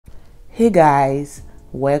Hey guys,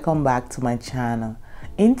 welcome back to my channel.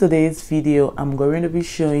 In today's video, I'm going to be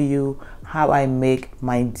showing you how I make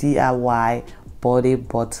my DIY body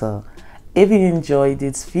butter. If you enjoyed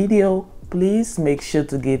this video, please make sure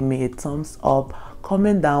to give me a thumbs up,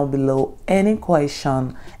 comment down below any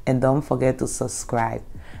question, and don't forget to subscribe.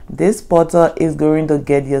 This butter is going to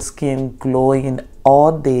get your skin glowing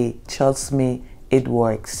all day. Trust me, it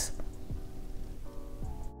works.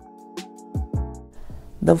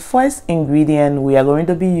 The first ingredient we are going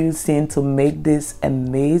to be using to make this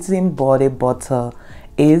amazing body butter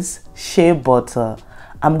is shea butter.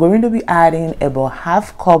 I'm going to be adding about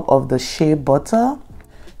half cup of the shea butter.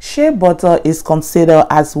 Shea butter is considered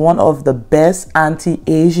as one of the best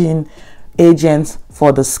anti-aging agents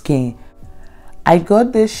for the skin. I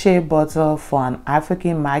got this shea butter for an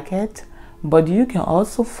African market, but you can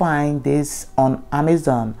also find this on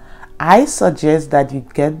Amazon. I suggest that you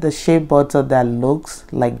get the shea butter that looks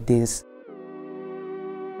like this.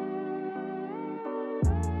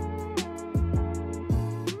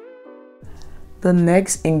 The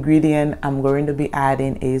next ingredient I'm going to be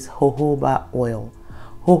adding is jojoba oil.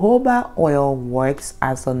 Jojoba oil works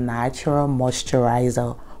as a natural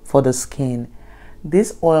moisturizer for the skin.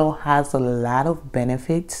 This oil has a lot of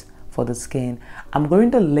benefits for the skin. I'm going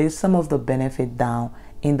to list some of the benefits down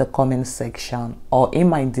in the comment section or in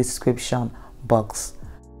my description box.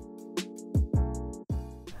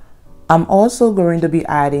 I'm also going to be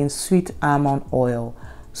adding sweet almond oil.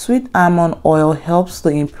 Sweet almond oil helps to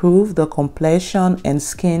improve the complexion and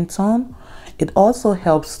skin tone. It also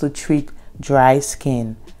helps to treat dry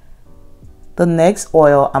skin. The next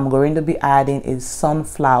oil I'm going to be adding is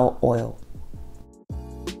sunflower oil.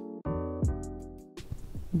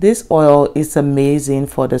 This oil is amazing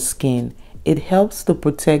for the skin. It helps to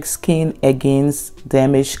protect skin against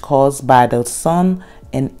damage caused by the sun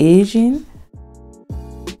and aging.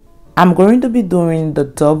 I'm going to be doing the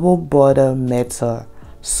double butter method.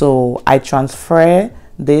 So I transfer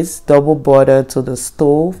this double butter to the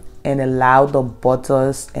stove and allow the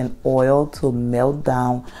butters and oil to melt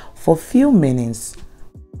down for a few minutes.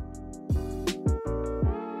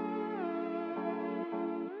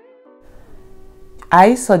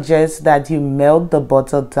 I suggest that you melt the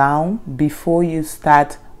butter down before you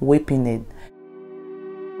start whipping it.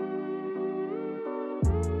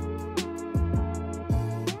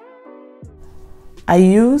 I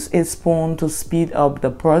use a spoon to speed up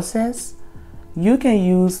the process. You can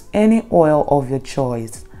use any oil of your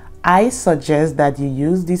choice. I suggest that you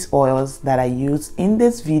use these oils that I use in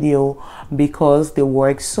this video because they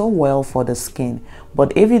work so well for the skin.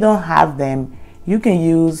 But if you don't have them, you can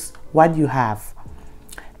use what you have.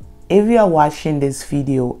 If you are watching this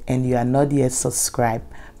video and you are not yet subscribed,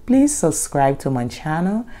 please subscribe to my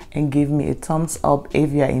channel and give me a thumbs up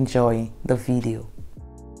if you are enjoying the video.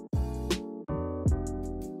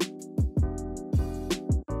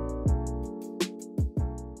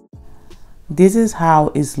 This is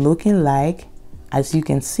how it's looking like, as you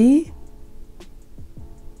can see.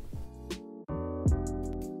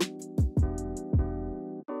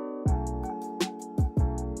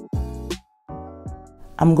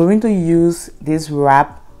 I'm going to use this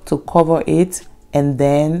wrap to cover it, and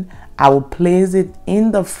then I will place it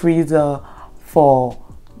in the freezer for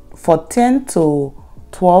 10 to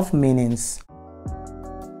 12 minutes.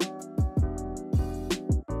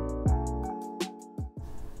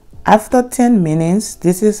 After 10 minutes,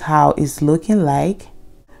 this is how it's looking like.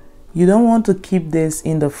 You don't want to keep this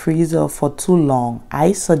in the freezer for too long.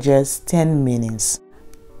 I suggest 10 minutes.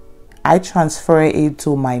 I transfer it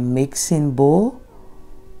to my mixing bowl.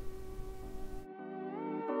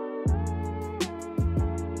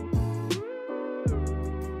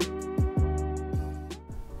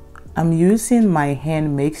 I'm using my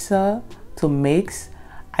hand mixer to mix.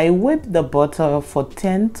 I whip the butter for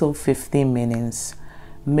 10 to 15 minutes.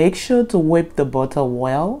 Make sure to whip the butter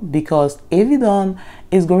well, because if you don't,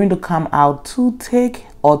 it's going to come out too thick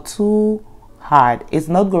or too hard. It's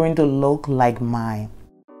not going to look like mine.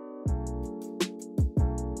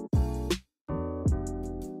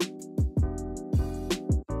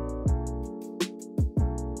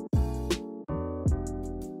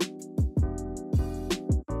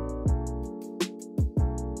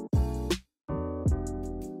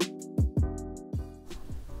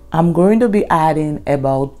 I'm going to be adding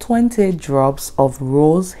about 20 drops of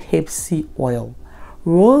rose hipseed oil.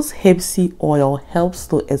 Rose hipseed oil helps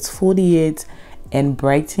to exfoliate and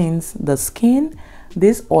brightens the skin.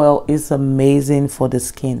 This oil is amazing for the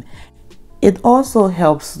skin. It also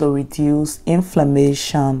helps to reduce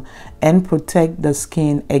inflammation and protect the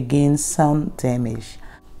skin against sun damage.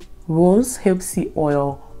 Rose hipseed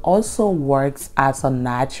oil also works as a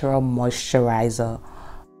natural moisturizer.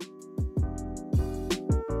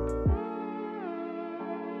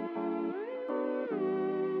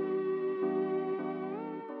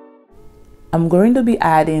 I'm going to be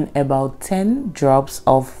adding about 10 drops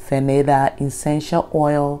of vanilla essential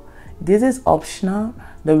oil. This is optional.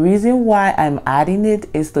 The reason why I'm adding it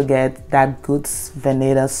is to get that good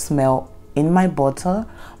vanilla smell in my butter,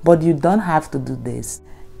 but you don't have to do this.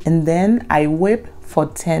 And then I whip for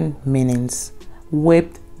 10 minutes.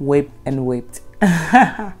 Whipped, whipped, and whipped.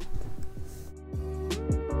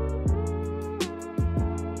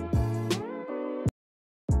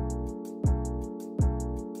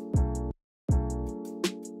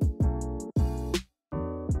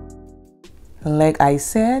 Like I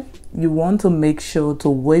said, you want to make sure to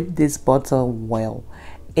whip this butter well.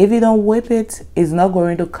 If you don't whip it, it's not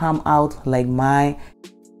going to come out like mine.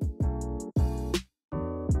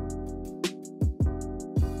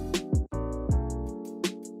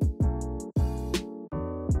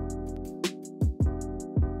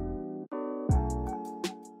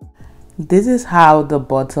 This is how the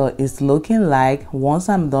butter is looking like once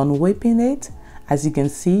I'm done whipping it. As you can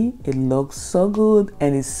see, it looks so good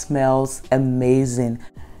and it smells amazing.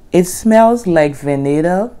 It smells like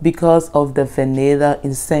vanilla because of the vanilla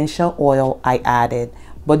essential oil I added.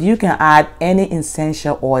 But you can add any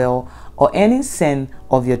essential oil or any scent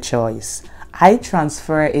of your choice. I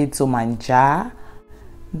transfer it to my jar.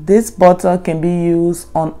 This butter can be used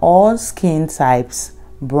on all skin types: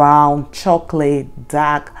 brown, chocolate,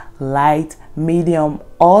 dark, light, medium,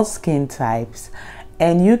 all skin types.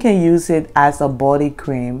 And you can use it as a body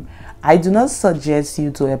cream. I do not suggest you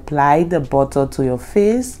to apply the butter to your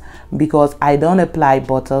face because I don't apply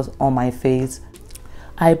butter on my face.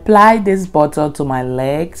 I apply this butter to my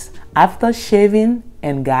legs after shaving,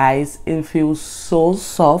 and guys, it feels so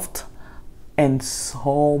soft and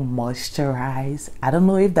so moisturized. I don't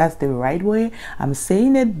know if that's the right way I'm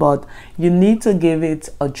saying it, but you need to give it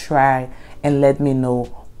a try and let me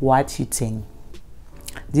know what you think.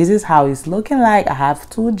 This is how it's looking like. I have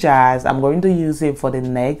 2 jars. I'm going to use it for the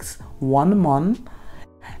next 1 month.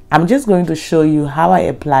 I'm just going to show you how I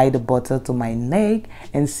apply the butter to my neck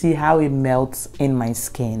and see how it melts in my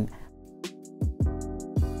skin.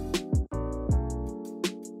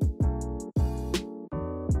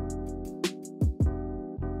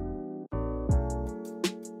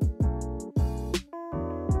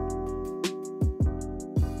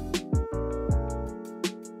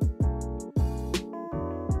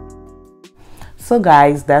 So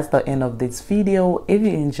guys, that's the end of this video. If you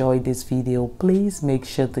enjoyed this video, please make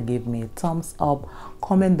sure to give me a thumbs up,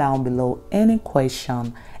 comment down below any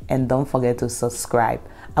question, and don't forget to subscribe.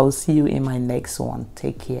 I will see you in my next one.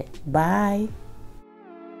 Take care. Bye.